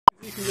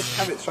you can just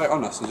have it straight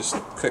on us and just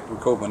click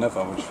record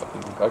whenever. We'll just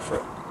fucking go for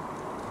it.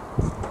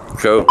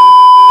 Go.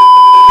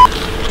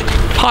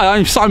 Hi,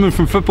 I'm Simon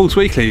from Footballs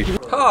Weekly.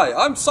 Hi,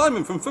 I'm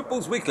Simon from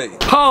Footballs Weekly.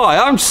 Hi,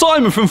 I'm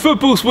Simon from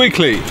Footballs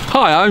Weekly.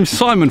 Hi, I'm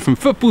Simon from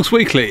Footballs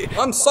Weekly.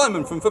 I'm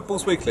Simon from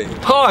Footballs Weekly.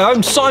 Hi,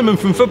 I'm Simon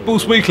from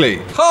Footballs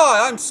Weekly.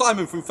 Hi, I'm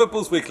Simon from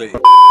Footballs Weekly.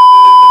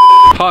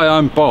 Hi,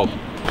 I'm Bob.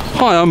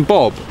 Hi, I'm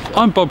Bob.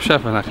 I'm Bob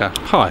Schaffernacker.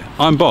 Hi,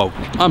 I'm Bob.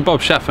 I'm Bob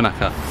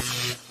Schaffernacker.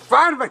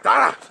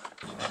 Bitterbanter!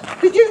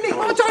 Did you nick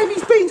my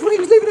Jamie's beans when he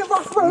was living at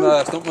Rough Road? No,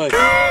 that's not me.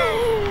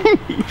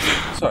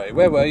 Sorry,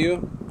 where were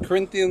you?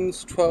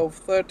 Corinthians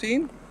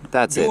 12:13.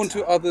 That's it. Do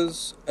unto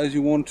others as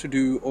you want to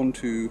do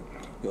unto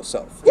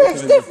yourself.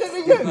 Yes,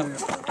 definitely you!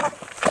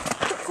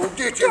 Go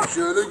get him,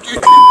 Shirley, get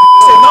him!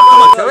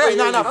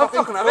 No,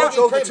 fucking come on,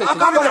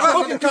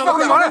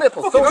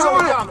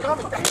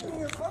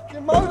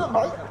 fucking motor,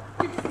 mate.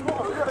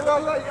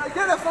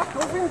 Get the fuck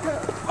off him.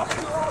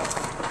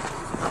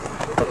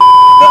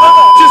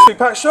 Just be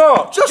Pat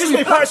Sharp! Just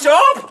be Pat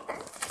Sharp!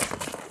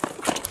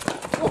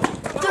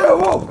 Keep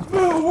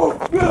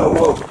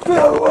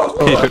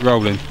it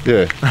rolling.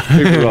 Yeah,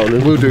 keep it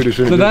rolling. We'll do this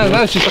in a So bit.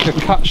 that's just like a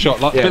cut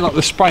shot, like a bit like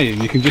the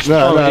spraying. You can just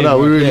No, throw it in.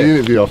 we're in the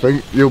interview, I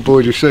think. Your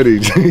boy just said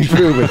he's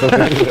filming.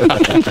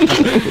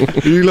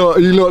 you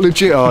lot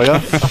legit, are ya?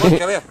 Fucking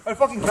go here.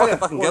 Fucking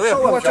Fucking go here.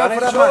 watch out for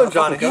that man.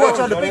 Johnny. You watch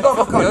out the big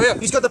uppercut.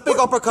 He's got the big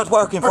uppercut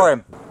working for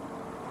him.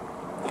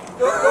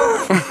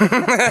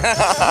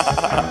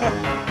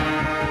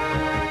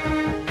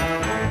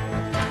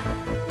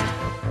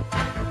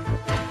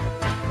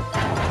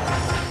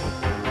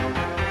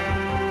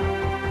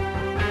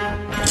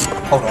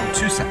 Hold on,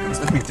 2 seconds.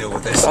 Let me deal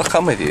with this. I'll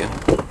come with you.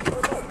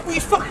 What are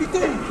you fucking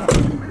doing?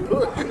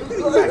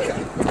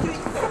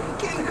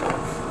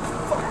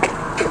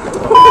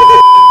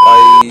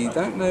 I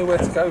don't know where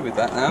to go with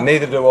that now.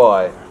 Neither do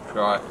I.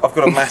 Right. I've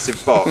got a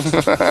massive box.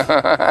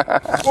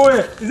 Oh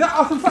yeah, is that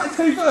automatic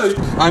TV?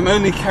 I'm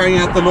only carrying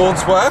out the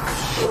Lord's work.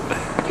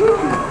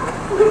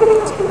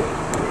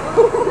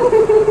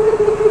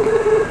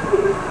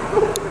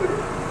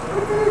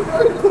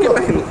 Get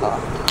back in the car.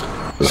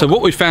 So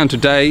what we found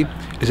today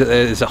is that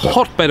there's a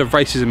hotbed of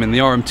racism in the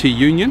RMT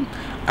union,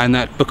 and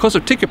that because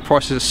of ticket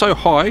prices are so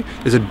high,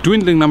 there's a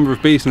dwindling number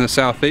of bees in the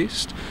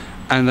southeast,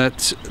 and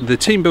that the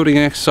team building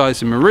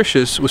exercise in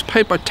Mauritius was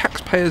paid by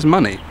taxpayers'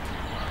 money.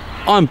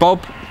 I'm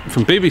Bob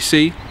from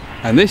BBC,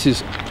 and this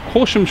is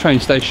Horsham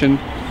train station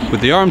with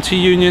the RMT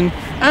union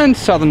and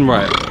Southern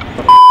Rail.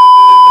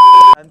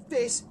 And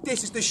this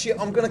is the shit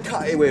I'm gonna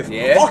cut it with.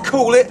 Yeah. I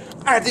call it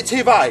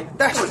additive A.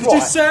 That's right. Did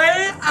you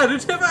say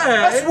additive A?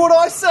 That's what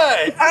I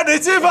say.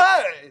 Additive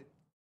A.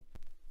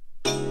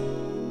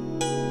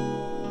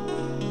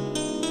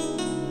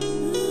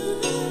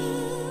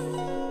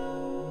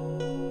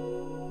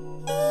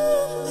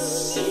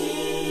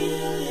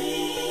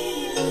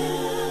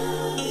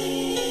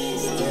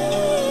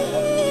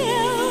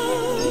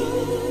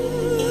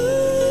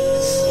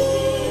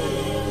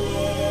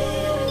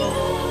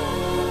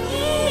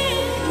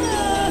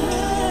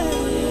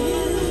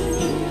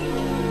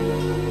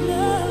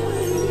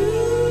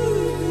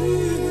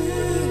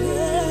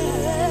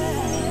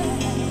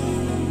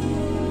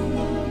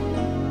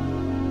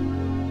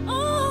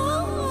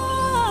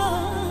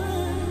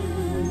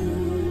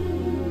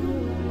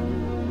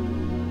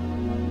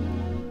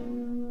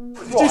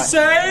 Did you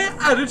say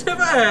additive A?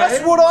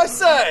 That's what I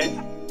say.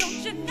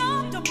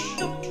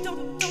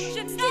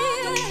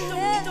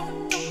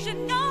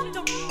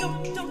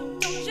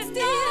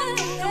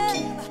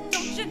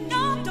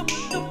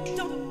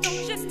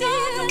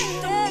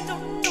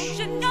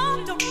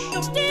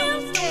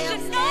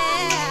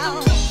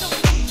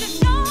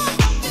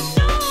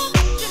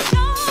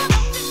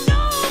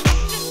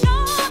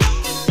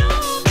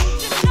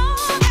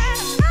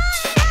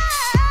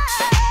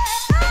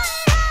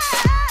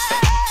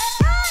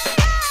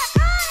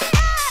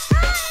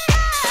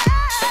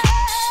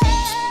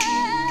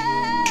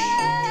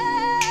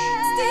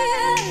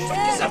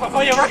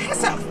 Before you wreck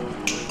yourself.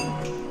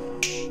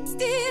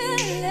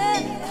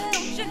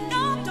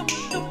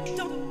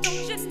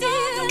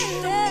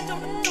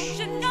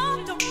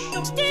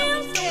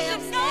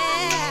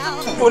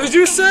 What did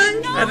you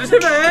say?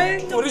 Additive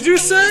A? What did you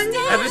say?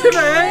 Additive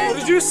A? What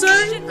did you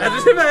say?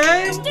 Additive A?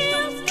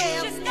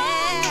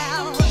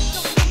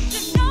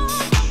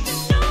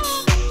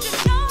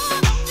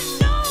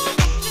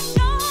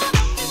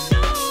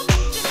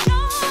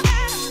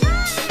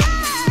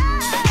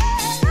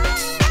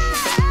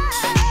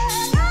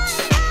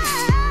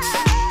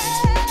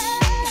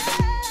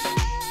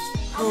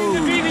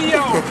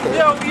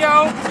 Yo,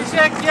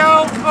 check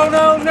yo, oh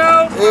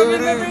no, I'm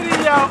in the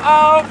video,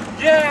 oh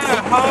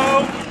yeah,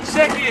 ho,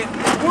 check it,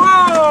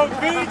 whoa,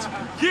 bitch,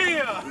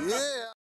 yeah.